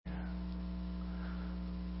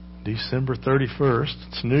December 31st.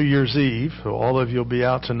 It's New Year's Eve, so all of you will be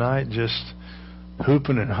out tonight just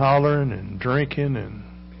hooping and hollering and drinking and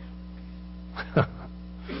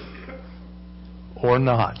or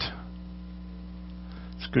not.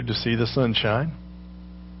 It's good to see the sunshine.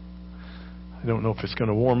 I don't know if it's going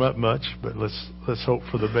to warm up much, but let's hope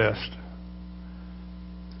for the best.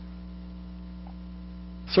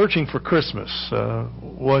 Searching for Christmas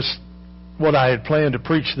was what I had planned to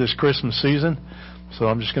preach this Christmas season, so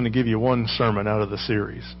I'm just going to give you one sermon out of the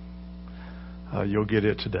series. You'll get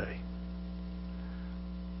it today.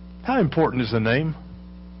 How important is the name?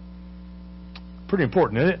 Pretty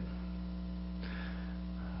important, isn't it?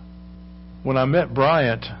 When I met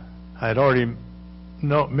Bryant, I had already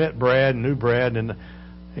met Brad, knew Brad,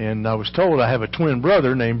 and I was told I have a twin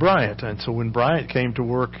brother named Bryant. And so when Bryant came to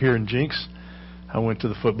work here in Jenks, I went to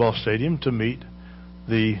the football stadium to meet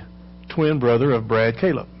the twin brother of Brad,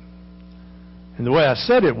 Caleb. And the way I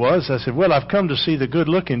said it was, I said, well, I've come to see the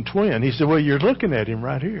good-looking twin. He said, well, you're looking at him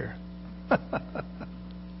right here.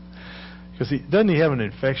 Because doesn't he have an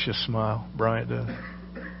infectious smile? Bryant does.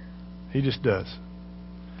 He just does.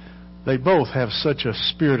 They both have such a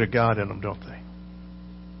spirit of God in them, don't they?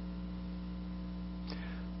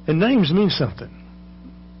 And names mean something.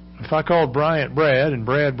 If I called Bryant Brad and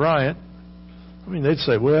Brad Bryant, I mean, they'd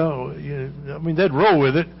say, well, they'd roll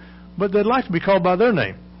with it, but they'd like to be called by their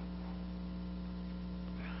name.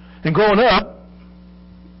 And growing up,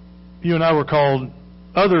 you and I were called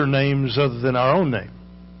other names other than our own name.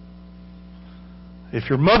 If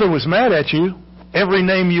your mother was mad at you, every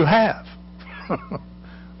name you have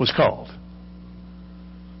was called.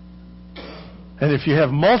 And if you have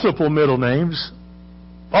multiple middle names,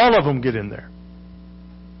 all of them get in there.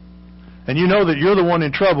 And you know that you're the one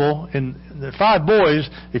in trouble. In the 5 boys,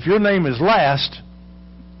 if your name is last,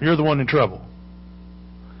 you're the one in trouble.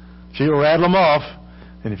 She'll rattle them off,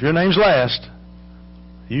 and if your name's last,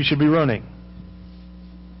 you should be running.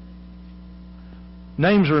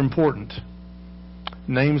 Names are important.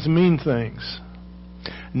 Names mean things.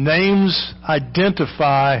 Names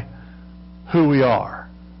identify who we are.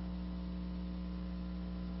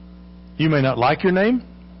 You may not like your name.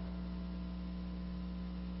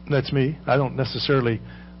 That's me. I don't necessarily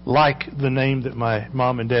like the name that my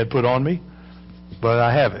mom and dad put on me, but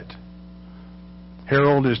I have it.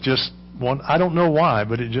 Harold is just one. I don't know why,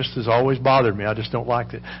 but it just has always bothered me. I just don't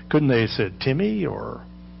like it. Couldn't they have said Timmy or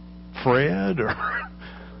Fred or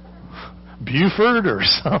Buford or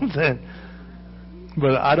something?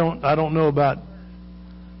 But I don't know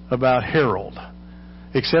about Harold,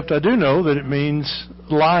 except I do know that it means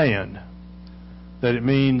lion, that it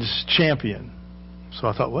means champion. So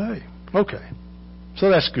I thought, well, hey, okay. So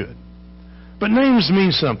that's good. But names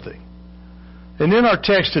mean something. And in our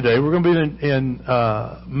text today, we're going to be in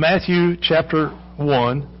Matthew chapter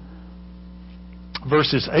 1,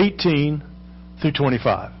 verses 18 through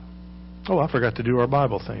 25. Oh, I forgot to do our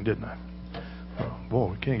Bible thing, didn't I? Oh,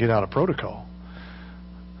 boy, we can't get out of protocol.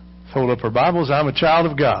 Hold up our Bibles. I'm a child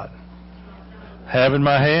of God. Have in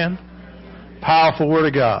my hand powerful Word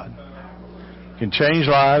of God. Can change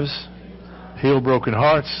lives, heal broken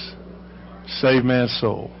hearts, save man's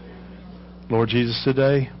soul. Lord Jesus,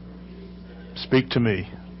 today, speak to me.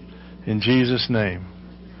 In Jesus' name.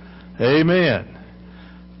 Amen.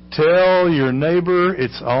 Tell your neighbor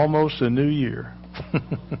it's almost a new year.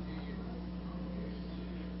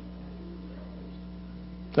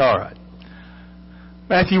 All right.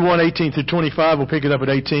 Matthew 1:18 through 25, we'll pick it up at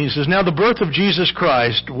 18. It says, now the birth of Jesus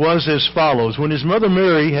Christ was as follows. When his mother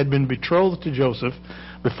Mary had been betrothed to Joseph,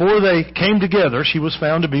 before they came together, she was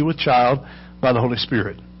found to be with child by the Holy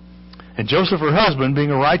Spirit. And Joseph, her husband,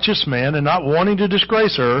 being a righteous man and not wanting to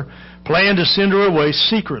disgrace her, planned to send her away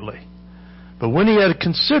secretly. But when he had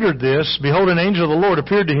considered this, behold, an angel of the Lord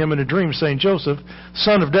appeared to him in a dream, saying, Joseph,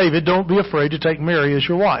 son of David, don't be afraid to take Mary as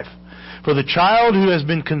your wife. For the child who has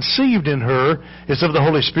been conceived in her is of the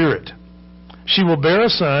Holy Spirit. She will bear a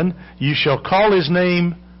son. You shall call his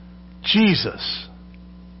name Jesus.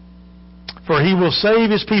 For he will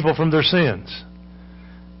save his people from their sins.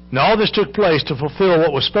 Now all this took place to fulfill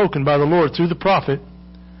what was spoken by the Lord through the prophet.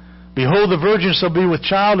 Behold, the virgin shall be with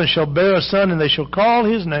child and shall bear a son, and they shall call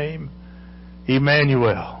his name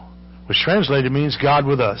Emmanuel, which translated means God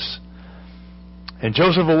with us. And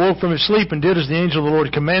Joseph awoke from his sleep and did as the angel of the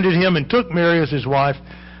Lord commanded him, and took Mary as his wife,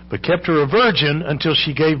 but kept her a virgin until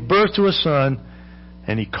she gave birth to a son,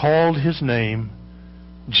 and he called his name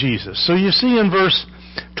Jesus. So you see in verse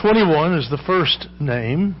 21 is the first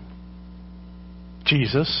name,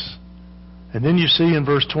 Jesus. And then you see in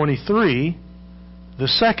verse 23 the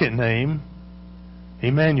second name,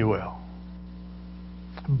 Emmanuel.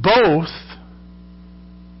 Both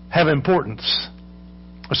have importance,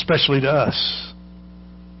 especially to us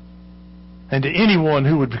and to anyone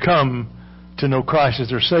who would come to know Christ as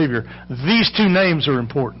their Savior. These two names are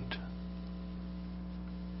important.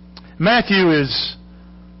 Matthew is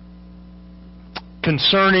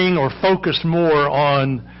concerning or focused more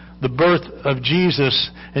on the birth of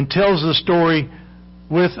Jesus and tells the story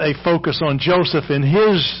with a focus on Joseph and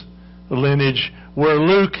his lineage, where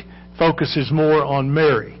Luke focuses more on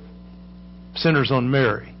Mary, centers on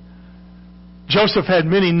Mary. Joseph had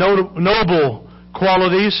many noble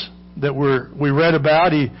qualities that we read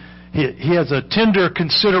about. He has a tender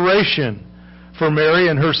consideration for Mary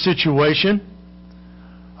and her situation.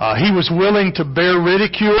 He was willing to bear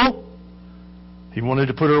ridicule. He wanted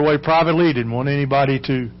to put her away privately. He didn't want anybody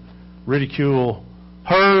to ridicule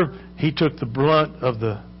her. He took the brunt of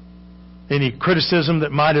any criticism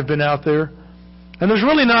that might have been out there. And there's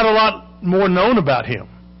really not a lot more known about him.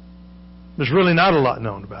 There's really not a lot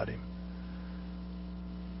known about him.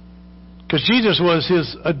 Because Jesus was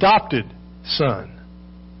his adopted son.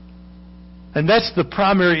 And that's the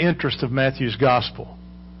primary interest of Matthew's gospel.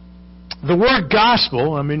 The word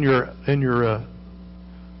gospel, I'm in your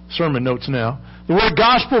sermon notes now. The word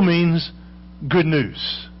gospel means good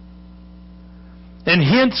news. And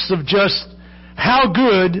hints of just how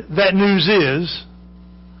good that news is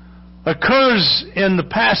occurs in the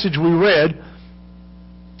passage we read,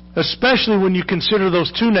 especially when you consider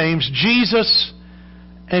those two names, Jesus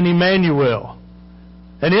and Emmanuel.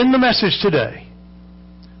 And in the message today,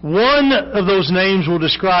 one of those names will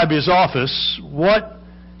describe his office, what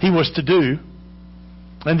he was to do,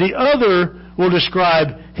 and the other will describe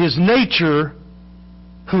his nature,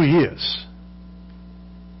 who he is.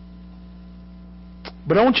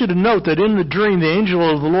 But I want you to note that in the dream, the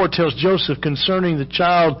angel of the Lord tells Joseph concerning the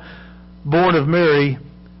child born of Mary,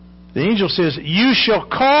 the angel says, "You shall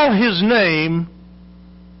call his name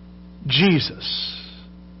Jesus."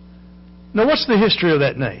 Now, what's the history of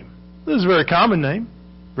that name? This is a very common name,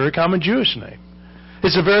 very common Jewish name.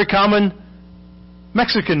 It's a very common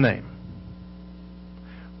Mexican name.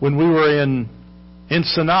 When we were in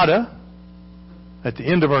Ensenada, at the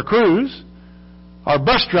end of our cruise, our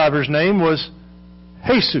bus driver's name was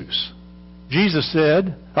Jesus.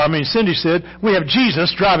 Cindy said, "We have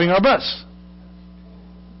Jesus driving our bus."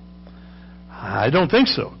 I don't think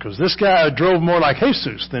so, because this guy drove more like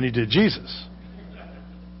Jesus than he did Jesus.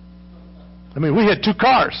 I mean, we had two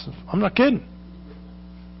cars. I'm not kidding.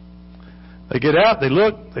 They get out, they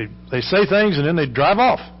look, they say things, and then they drive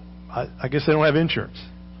off. I guess they don't have insurance.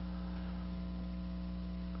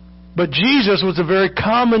 But Jesus was a very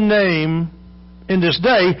common name in this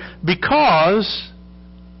day because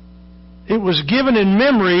it was given in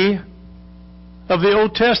memory of the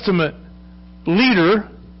Old Testament leader,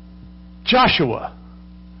 Joshua.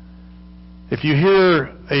 If you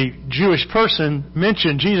hear a Jewish person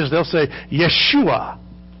mention Jesus, they'll say Yeshua.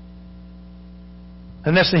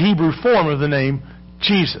 And that's the Hebrew form of the name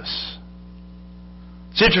Jesus.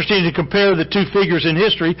 It's interesting to compare the two figures in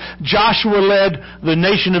history. Joshua led the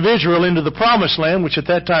nation of Israel into the Promised Land, which at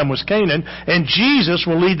that time was Canaan, and Jesus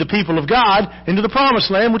will lead the people of God into the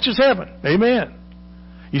Promised Land, which is heaven. Amen.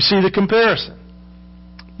 You see the comparison.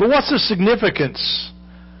 But what's the significance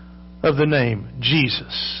of the name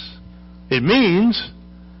Jesus? It means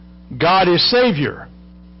God is Savior.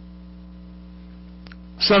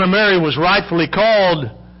 Son of Mary was rightfully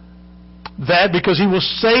called that because he will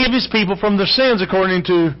save his people from their sins, according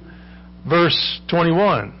to verse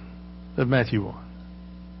 21 of Matthew 1.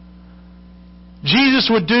 Jesus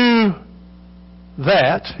would do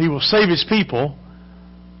that. He will save his people.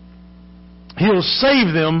 He will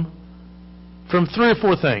save them from three or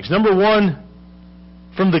four things. Number one,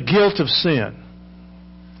 from the guilt of sin.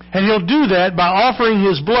 And he'll do that by offering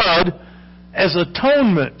his blood as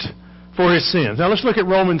atonement for his sins. Now let's look at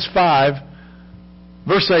Romans 5,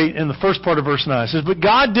 verse 8, and the first part of verse 9. It says, "But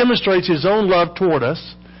God demonstrates his own love toward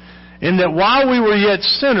us, in that while we were yet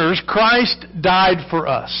sinners, Christ died for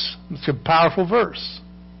us." It's a powerful verse.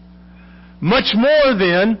 "Much more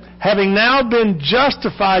then, having now been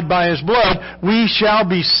justified by his blood, we shall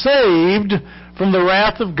be saved from the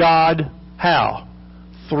wrath of God." How?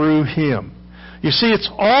 Through him. You see, it's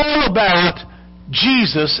all about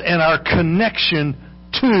Jesus and our connection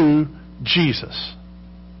to Jesus.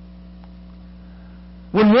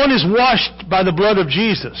 When one is washed by the blood of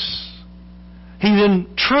Jesus, he then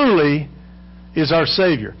truly is our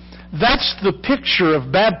Savior. That's the picture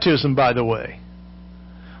of baptism, by the way.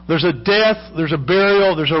 There's a death, there's a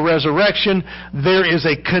burial, there's a resurrection. There is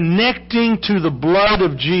a connecting to the blood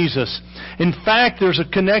of Jesus. In fact, there's a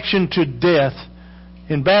connection to death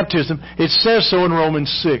in baptism. It says so in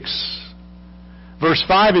Romans 6. Verse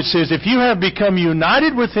 5, it says, if you have become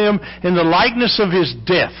united with Him in the likeness of His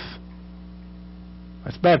death,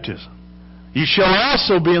 that's baptism, you shall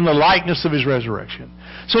also be in the likeness of His resurrection.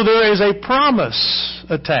 So there is a promise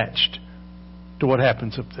attached to what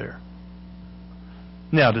happens up there.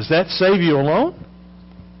 Now, does that save you alone?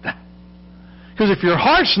 Because if your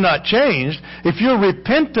heart's not changed, if your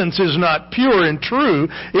repentance is not pure and true,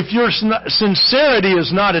 if your sincerity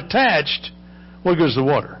is not attached, what goes the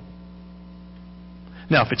water?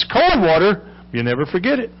 Now, if it's cold water, you never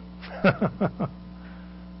forget it.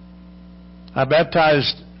 I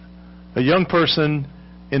baptized a young person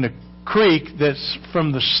in a creek that's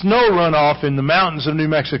from the snow runoff in the mountains of New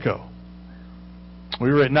Mexico.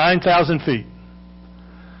 We were at 9,000 feet.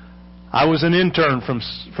 I was an intern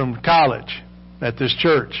from college at this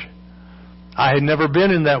church. I had never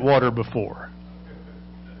been in that water before.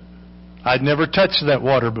 I'd never touched that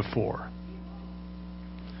water before.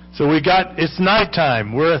 So it's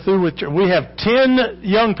nighttime. We're through with. We have 10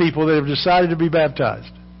 young people that have decided to be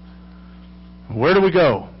baptized. Where do we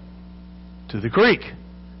go? To the creek.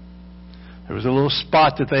 There was a little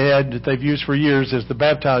spot that they had that they've used for years as the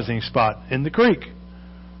baptizing spot in the creek.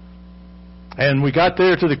 And we got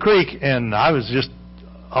there to the creek, and I was just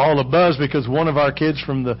all abuzz because one of our kids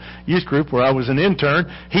from the youth group where I was an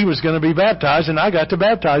intern, he was going to be baptized, and I got to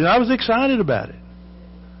baptize, and I was excited about it.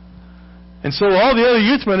 And so all the other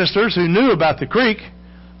youth ministers who knew about the creek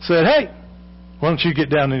said, hey, why don't you get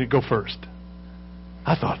down and go first?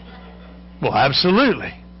 I thought, well,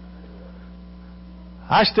 absolutely.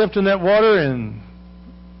 I stepped in that water, and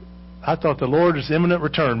I thought the Lord's imminent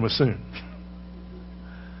return was soon.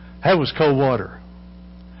 That was cold water.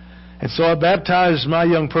 And so I baptized my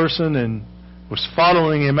young person and was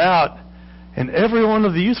following him out. And every one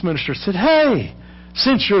of the youth ministers said, hey,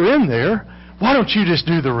 since you're in there, why don't you just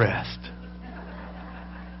do the rest?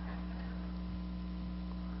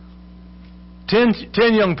 10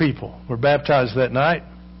 young people were baptized that night.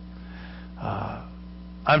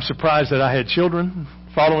 I'm surprised that I had children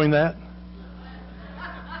following that.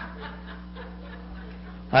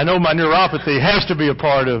 I know my neuropathy has to be a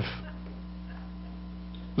part of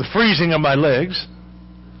the freezing of my legs.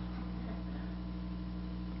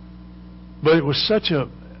 But it was such a,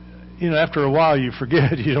 after a while you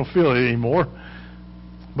forget, you don't feel it anymore.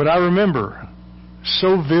 But I remember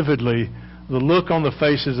so vividly the look on the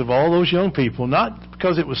faces of all those young people, not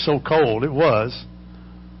because it was so cold, it was,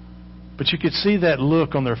 but you could see that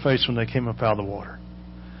look on their face when they came up out of the water.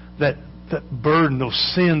 That burden, those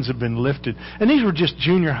sins have been lifted. And these were just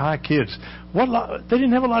junior high kids. They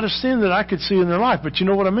didn't have a lot of sin that I could see in their life. But you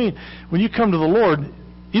know what I mean? When you come to the Lord,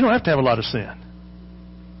 you don't have to have a lot of sin.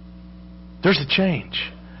 There's a change.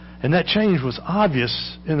 And that change was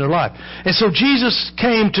obvious in their life. And so Jesus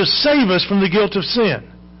came to save us from the guilt of sin.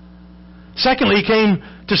 Secondly, He came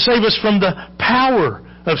to save us from the power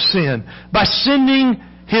of sin by sending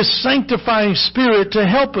His sanctifying Spirit to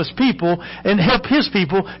help us people and help His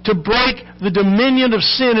people to break the dominion of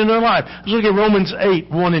sin in their life. Let's look at Romans 8,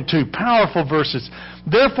 1 and 2. Powerful verses.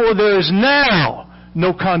 Therefore there is now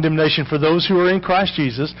no condemnation for those who are in Christ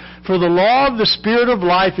Jesus. For the law of the Spirit of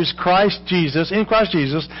life is Christ Jesus, in Christ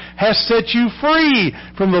Jesus, has set you free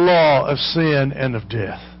from the law of sin and of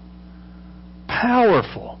death.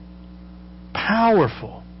 Powerful.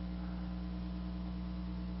 Powerful.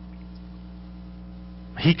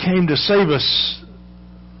 He came to save us,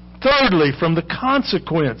 thirdly, from the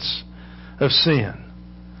consequence of sin.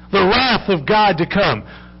 The wrath of God to come.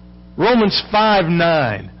 Romans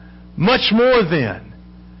 5:9. Much more then,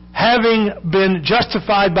 having been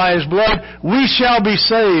justified by His blood, we shall be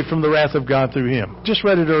saved from the wrath of God through Him. Just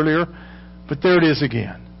read it earlier, but there it is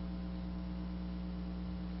again.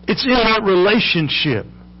 It's in that relationship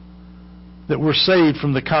that we're saved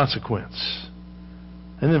from the consequence.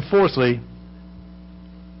 And then fourthly,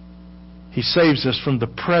 He saves us from the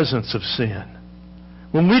presence of sin.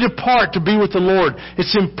 When we depart to be with the Lord,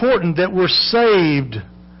 it's important that we're saved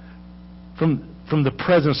from the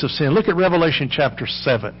presence of sin. Look at Revelation chapter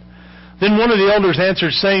 7. Then one of the elders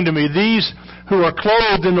answered, saying to me, these who are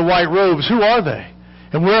clothed in the white robes, who are they?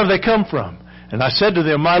 And where have they come from? And I said to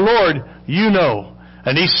them, my Lord, you know.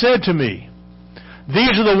 And He said to me,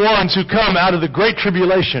 these are the ones who come out of the great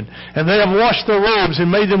tribulation, and they have washed their robes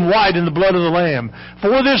and made them white in the blood of the Lamb.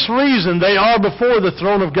 For this reason they are before the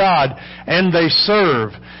throne of God, and they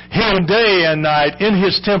serve Him day and night in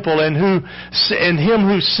His temple, and Him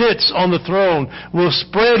who sits on the throne will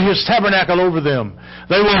spread His tabernacle over them.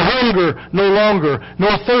 They will hunger no longer,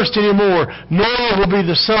 nor thirst any more, nor will be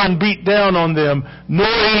the sun beat down on them,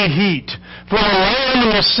 nor any heat. For the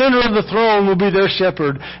Lamb in the center of the throne will be their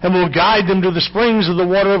shepherd, and will guide them to the springs of the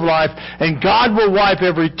water of life, and God will wipe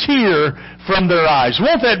every tear from their eyes.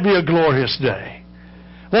 Won't that be a glorious day?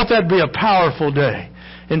 Won't that be a powerful day?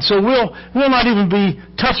 And so we'll not even be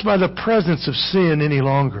touched by the presence of sin any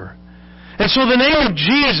longer. And so the name of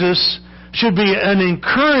Jesus should be an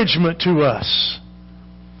encouragement to us.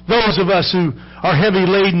 Those of us who are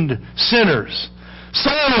heavy-laden sinners.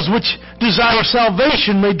 Souls which desire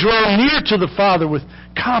salvation may draw near to the Father with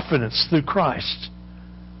confidence through Christ.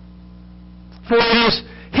 For it is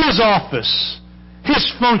His office,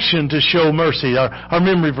 His function to show mercy. Our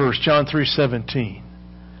memory verse, John 3:17.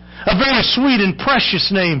 A very sweet and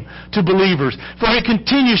precious name to believers, for He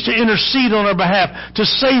continues to intercede on our behalf to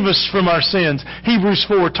save us from our sins. Hebrews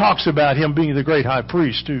 4 talks about Him being the great high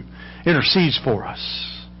priest who intercedes for us,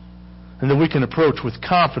 and that we can approach with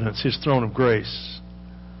confidence His throne of grace.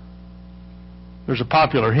 There's a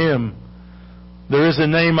popular hymn, "There is a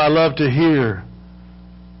name I love to hear,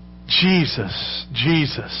 Jesus,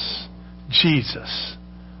 Jesus, Jesus."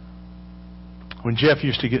 When Jeff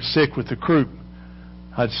used to get sick with the croup,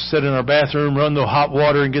 I'd sit in our bathroom, run the hot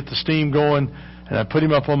water and get the steam going, and I'd put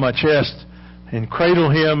him up on my chest and cradle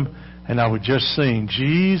him, and I would just sing,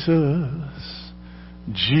 Jesus,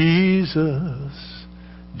 Jesus,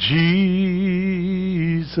 Jesus.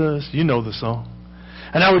 You know the song.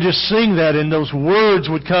 And I would just sing that, and those words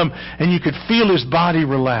would come, and you could feel his body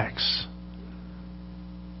relax.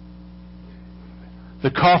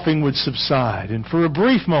 The coughing would subside, and for a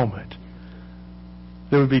brief moment,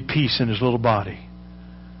 there would be peace in his little body.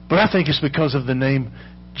 But I think it's because of the name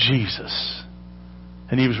Jesus.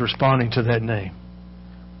 And he was responding to that name.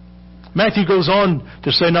 Matthew goes on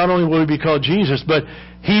to say not only will he be called Jesus, but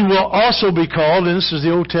he will also be called, and this is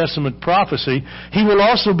the Old Testament prophecy, he will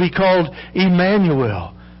also be called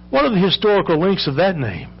Emmanuel. What are the historical links of that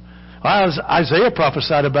name? Isaiah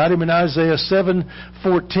prophesied about him in Isaiah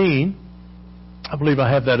 7:14. I believe I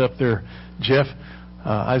have that up there, Jeff.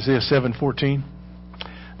 Isaiah 7:14.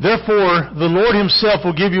 Therefore, the Lord Himself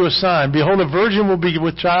will give you a sign. Behold, a virgin will be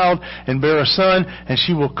with child and bear a son, and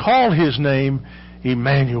she will call His name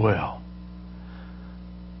Emmanuel.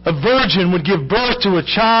 A virgin would give birth to a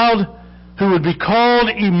child who would be called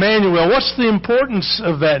Emmanuel. What's the importance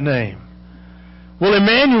of that name? Well,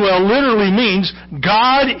 Emmanuel literally means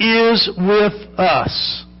God is with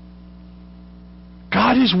us.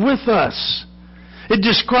 God is with us. It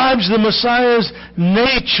describes the Messiah's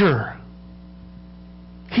nature.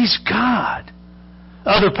 He's God.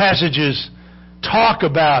 Other passages talk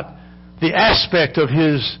about the aspect of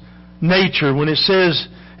His nature when it says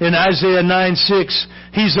in Isaiah 9:6,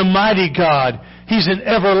 He's a mighty God. He's an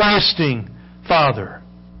everlasting Father.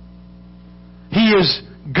 He is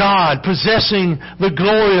God, possessing the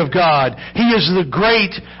glory of God. He is the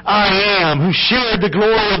great I Am, who shared the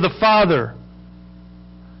glory of the Father.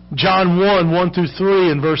 John 1:1-3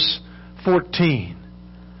 and verse 14.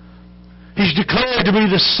 He's declared to be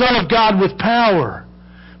the Son of God with power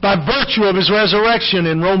by virtue of His resurrection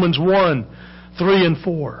in Romans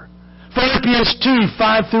 1:3-4. Philippians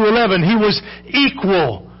 2:5-11. He was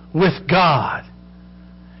equal with God.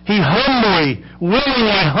 He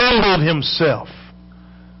willingly humbled Himself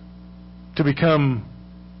to become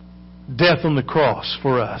death on the cross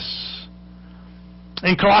for us.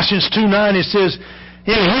 In Colossians 2:9 it says,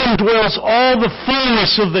 in Him dwells all the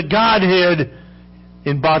fullness of the Godhead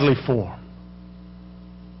in bodily form.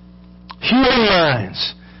 Human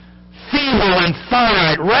minds, feeble and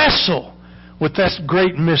finite, wrestle with that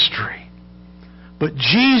great mystery. But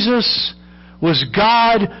Jesus was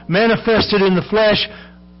God manifested in the flesh.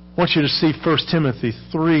 I want you to see 1 Timothy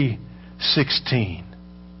 3:16.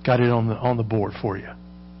 Got it on the board for you.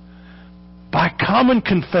 By common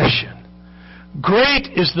confession, great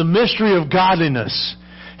is the mystery of godliness.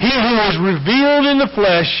 He who was revealed in the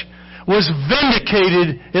flesh was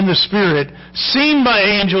vindicated in the Spirit, seen by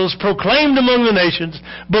angels, proclaimed among the nations,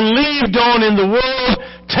 believed on in the world,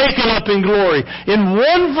 taken up in glory. In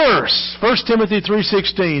one verse, 1 Timothy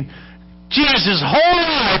 3:16, Jesus' whole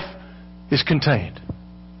life is contained.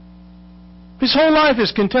 His whole life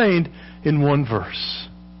is contained in one verse.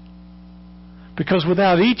 Because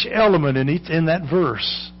without each element in that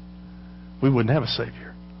verse, we wouldn't have a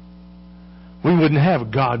Savior. We wouldn't have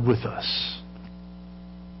God with us.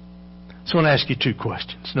 So I want to ask you two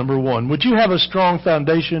questions. Number one, would you have a strong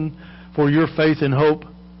foundation for your faith and hope?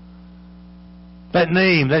 That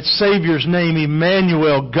name, that Savior's name,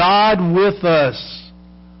 Emmanuel, God with us.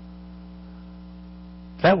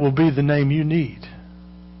 That will be the name you need.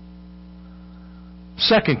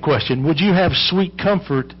 Second question, would you have sweet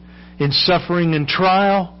comfort in suffering and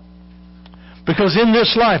trial? Because in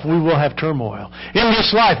this life we will have turmoil. In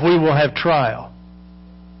this life we will have trial.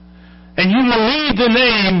 And you will need the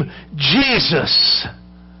name Jesus.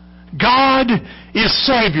 God is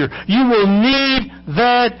Savior. You will need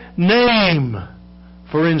that name.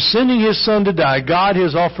 For in sending His Son to die, God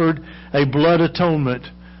has offered a blood atonement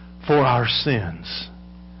for our sins.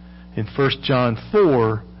 In 1 John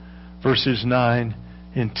 4, verses 9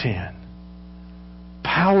 and 10.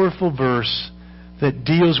 Powerful verse that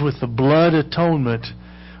deals with the blood atonement,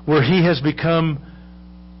 where He has become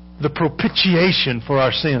the propitiation for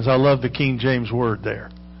our sins. I love the King James word there.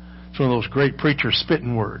 It's one of those great preacher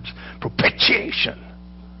spitting words. Propitiation.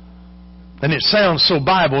 And it sounds so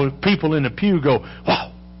Bible, people in the pew go,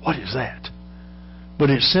 wow, what is that? But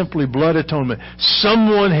it's simply blood atonement.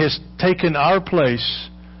 Someone has taken our place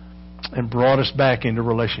and brought us back into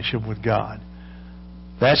relationship with God.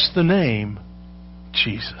 That's the name,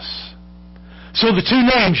 Jesus. So the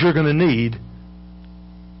two names you're going to need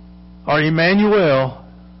are Emmanuel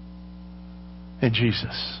and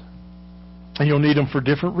Jesus. And you'll need them for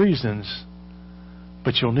different reasons,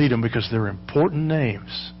 but you'll need them because they're important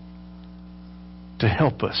names to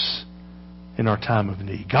help us in our time of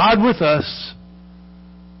need. God with us,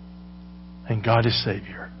 and God is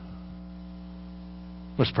Savior.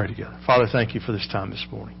 Let's pray together. Father, thank You for this time this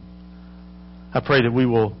morning. I pray that we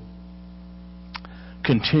will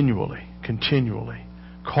continually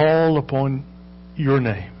call upon Your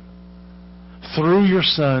name through Your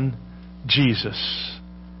Son, Jesus,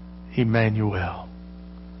 Emmanuel.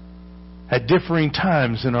 At differing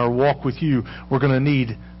times in our walk with You, we're going to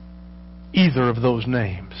need either of those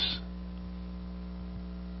names.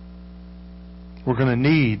 We're going to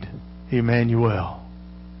need Emmanuel.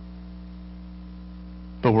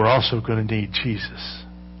 But we're also going to need Jesus.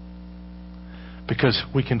 Because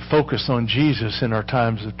we can focus on Jesus in our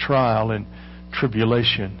times of trial and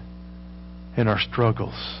tribulation, in our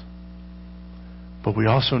struggles. But we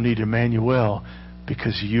also need Emmanuel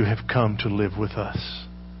because You have come to live with us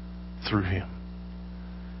through Him.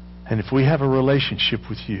 And if we have a relationship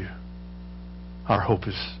with You, our hope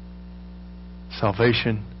is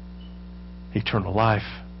salvation, eternal life.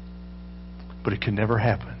 But it can never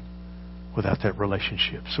happen without that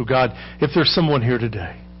relationship. So God, if there's someone here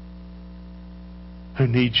today who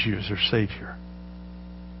needs You as their Savior,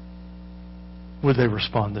 would they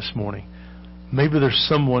respond this morning? Maybe there's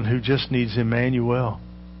someone who just needs Emmanuel.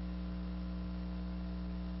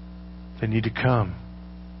 They need to come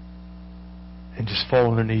and just fall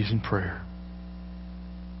on their knees in prayer.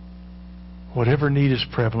 Whatever need is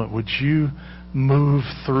prevalent, would You move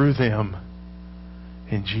through them?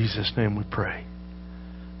 In Jesus' name we pray.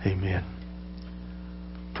 Amen.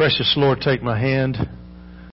 Precious Lord, take my hand.